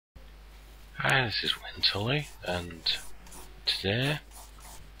Hi, this is Tully, and today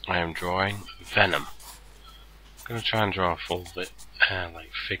I am drawing Venom. I'm going to try and draw a full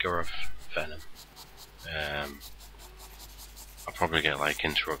figure of Venom. I'll probably get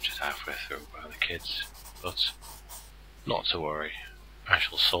interrupted halfway through by the kids, but not to worry. I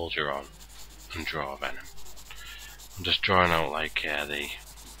shall soldier on and draw Venom. I'm just drawing out the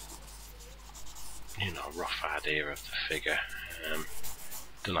rough idea of the figure.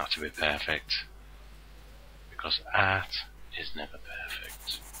 Doesn't have to be perfect, because art is never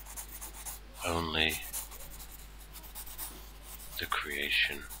perfect. Only the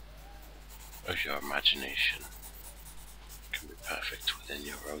creation of your imagination can be perfect within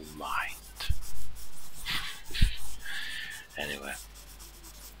your own mind. Anyway,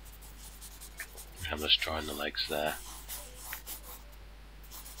 I'm just drawing the legs there.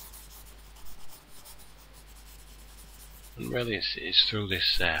 And really it's through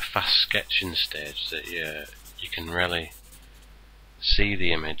this fast sketching stage that you can really see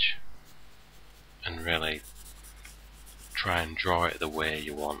the image and really try and draw it the way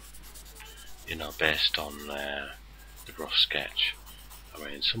you want, based on the rough sketch. I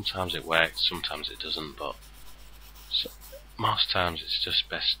mean, sometimes it works, sometimes it doesn't, but most times it's just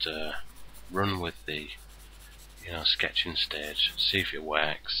best to run with the sketching stage, see if it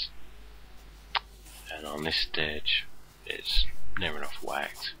works. And on this stage it's near enough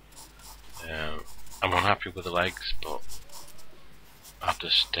worked. I'm unhappy with the legs, but I've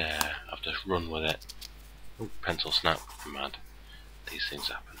just run with it. Oh, pencil snap, I'm mad. These things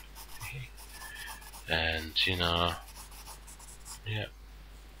happen. And yeah,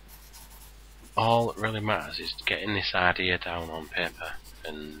 all that really matters is getting this idea down on paper,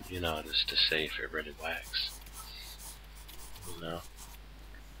 and just to see if it really works.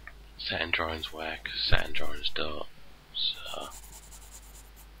 Certain drawings work, certain drawings don't, so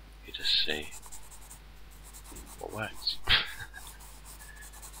you just see what works.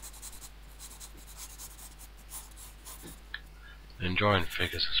 In drawing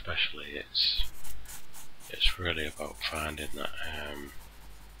figures especially, it's really about finding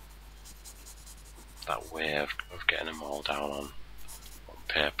that way of getting them all down on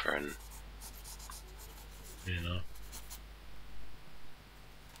paper, and there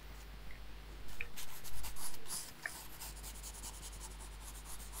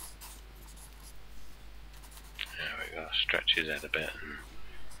we go. Stretch his head a bit and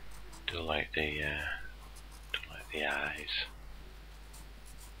do the eyes.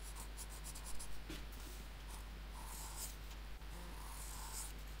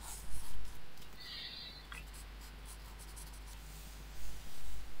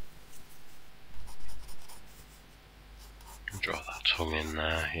 Draw that tongue in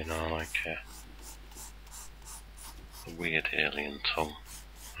there, a weird alien tongue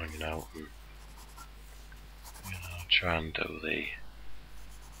hanging out, and try and do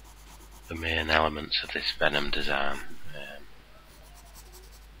the main elements of this Venom design.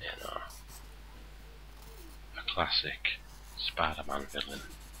 A classic Spiderman villain.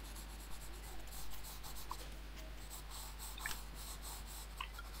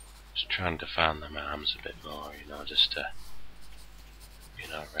 Just trying to define them arms a bit more, just to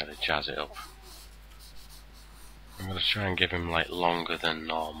really jazz it up. I'm going to try and give him longer than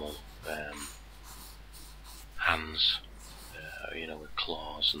normal hands, with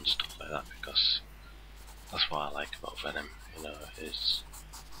claws and stuff like that, because that's what I like about Venom. His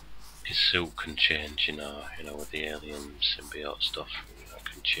suit can change, with the alien symbiote stuff,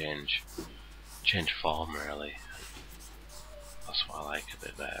 can change form really. That's what I like a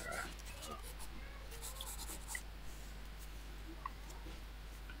bit better.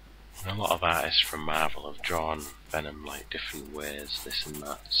 And a lot of artists from Marvel have drawn Venom different ways, this and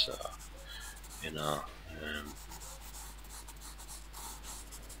that, so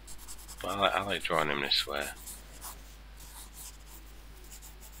but I like drawing him this way.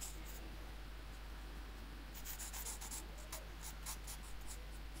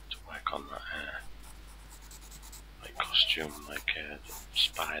 To work on that costume,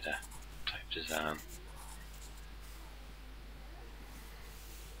 spider type design.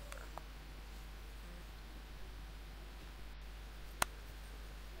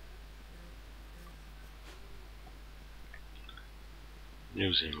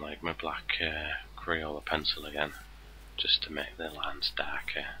 Using my black Crayola pencil again, just to make the lines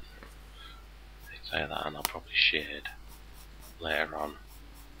darker, things like that, and I'll probably shade later on,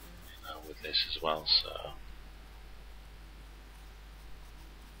 with this as well. So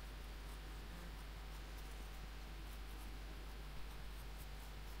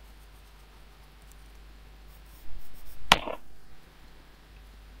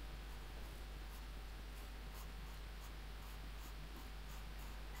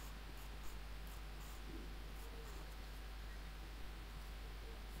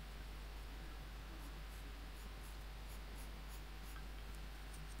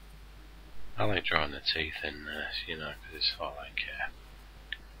I like drawing the teeth in this, you know, because it's sort of like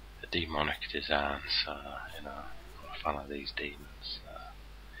a demonic design, so, you know, I'm a fan of these demons.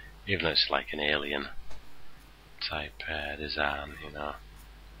 Even though it's like an alien type design, you know,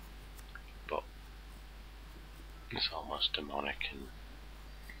 but it's almost demonic in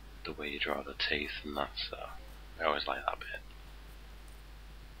the way you draw the teeth and that, so I always like that bit.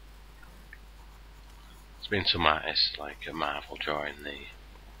 There's been some artists like at Marvel drawing the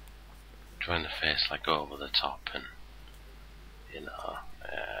face like over the top and, you know,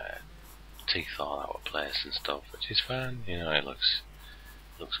 teeth all out of place and stuff, which is fine, you know, it looks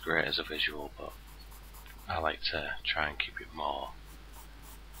great as a visual, but I like to try and keep it more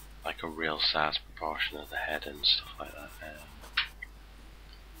like a real size proportion of the head and stuff like that.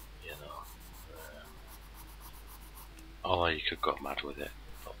 You know, although you could go mad with it,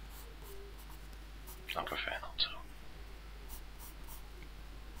 but I prefer not to.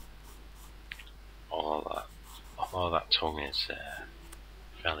 Although that tongue is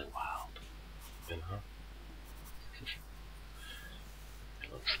fairly wild, you know.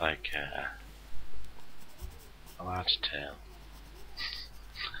 It looks like a large tail.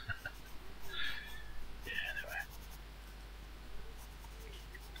 Yeah, anyway.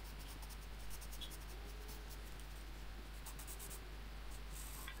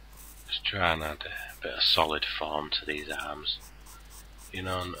 Just try and add a bit of solid form to these arms, you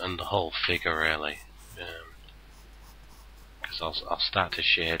know, and the whole figure really. Because I'll start to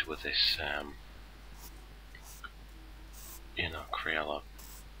shade with this, you know, Crayola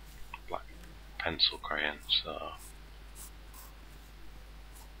black pencil crayon, so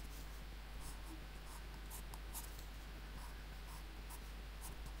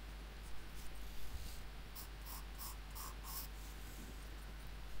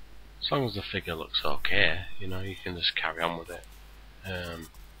as long as the figure looks okay, you know, you can just carry on with it.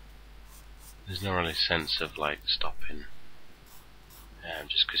 There's no really sense of like stopping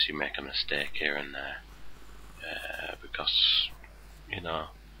just because you make a mistake here and there, because, you know,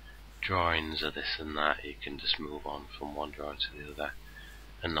 drawings are this and that. You can just move on from one drawing to the other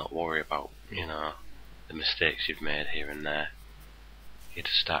and not worry about, you know, the mistakes you've made here and there. You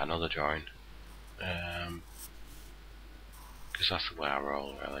just start another drawing, because that's the way I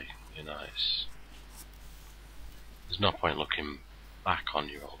roll really, you know. There's no point looking back on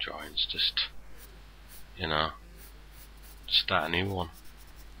your old drawings, just, you know, start a new one.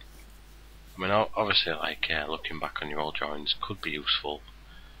 I mean, obviously, like, looking back on your old drawings could be useful,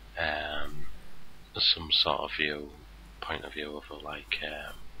 as some sort of point of view of like,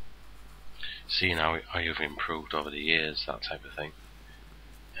 seeing how you've improved over the years, that type of thing.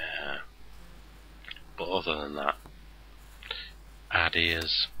 But other than that,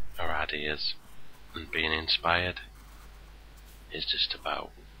 ideas are ideas, and being inspired is just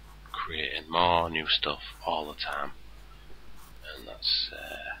about creating more new stuff all the time, and that's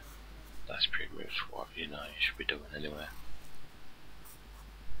pretty much what, you know, you should be doing anyway.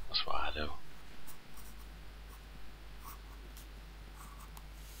 That's what I do.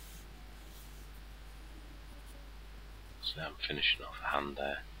 So I'm finishing off the hand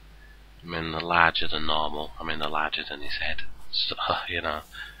there. I mean, the larger than normal. I mean, the larger than his head. So, you know,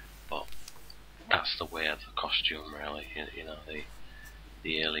 but that's the way of the costume, really. You know,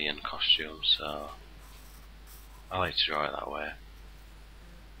 the alien costume. So I like to draw it that way.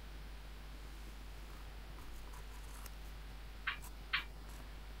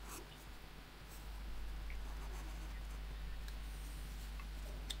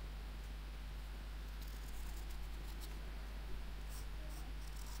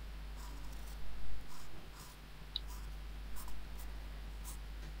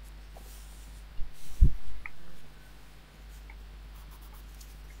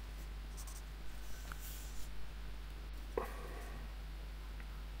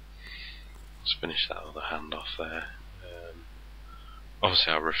 Let's finish that other hand off there.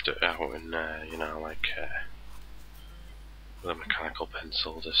 Obviously I roughed it out in, you know, like with a mechanical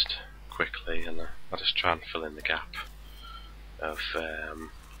pencil just quickly, and I just try and fill in the gap of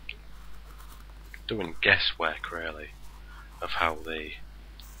doing guesswork really of how the,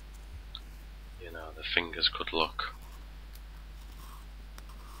 you know, the fingers could look,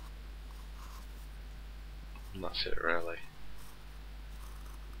 and that's it really.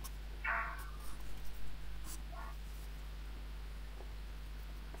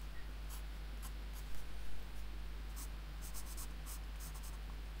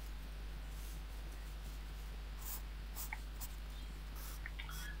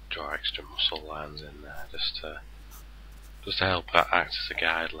 Draw extra muscle lines in there just to help that act as a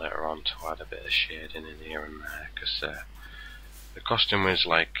guide later on, to add a bit of shading in here and there, because the costume is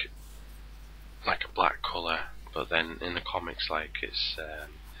like like a black colour, but then in the comics, like it's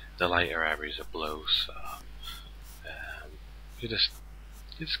the lighter areas are blue. So you just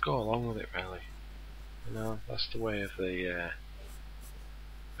go along with it, really. You know, that's the way of the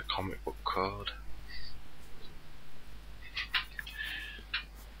comic book code.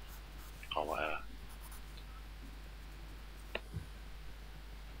 Or whatever.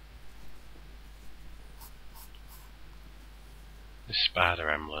 This spider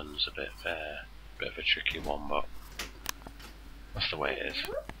emblem's a bit of a tricky one, but that's the way it is.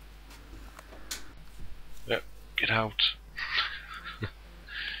 Yep, get out.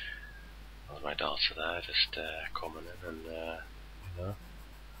 There's my daughter there, just coming in and you know,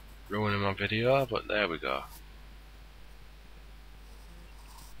 ruining my video, but there we go.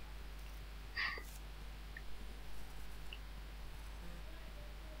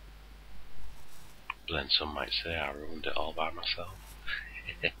 But then some might say I ruined it all by myself.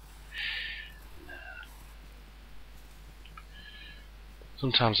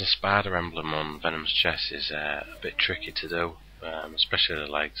 Sometimes the spider emblem on Venom's chest is a bit tricky to do, especially the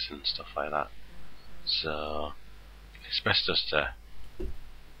legs and stuff like that. So it's best just to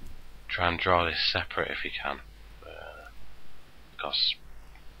try and draw this separate if you can, because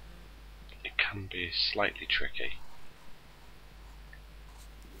it can be slightly tricky.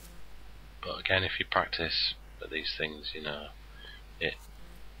 But again, if you practice at these things, you know, it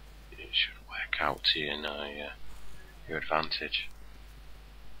should work out to your advantage.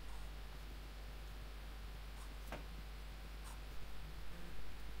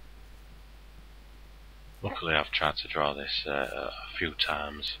 Luckily, I've tried to draw this a few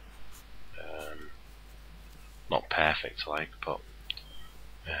times. Not perfect, like, but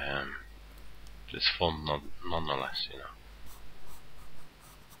it's fun nonetheless, you know.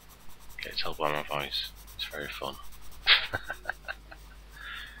 Can't tell by my voice, it's very fun.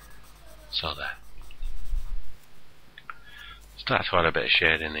 So there. Start to add a bit of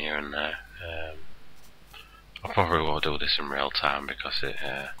shading here and there. I probably will do this in real time because it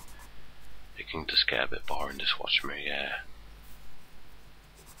can just get a bit boring just watching me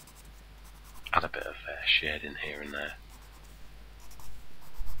add a bit of shading here and there.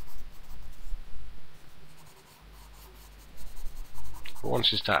 But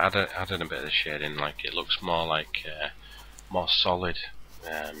once you start adding a bit of shading, like, it looks more like more solid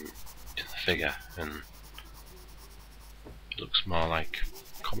in the figure, and it looks more like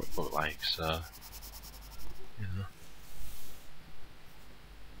comic book like. So you know.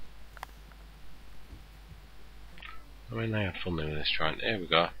 I mean, I had fun doing this drawing. Here we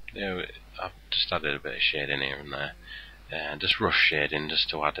go. I've just added a bit of shading here and there, and just rough shading just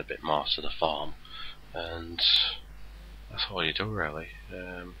to add a bit more to the form, and that's all you do, really.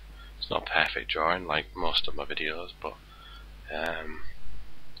 It's not a perfect drawing like most of my videos, but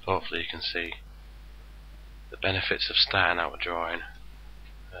hopefully you can see the benefits of starting out a drawing,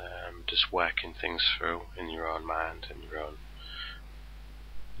 just working things through in your own mind, in your own,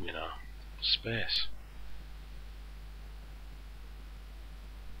 you know, space.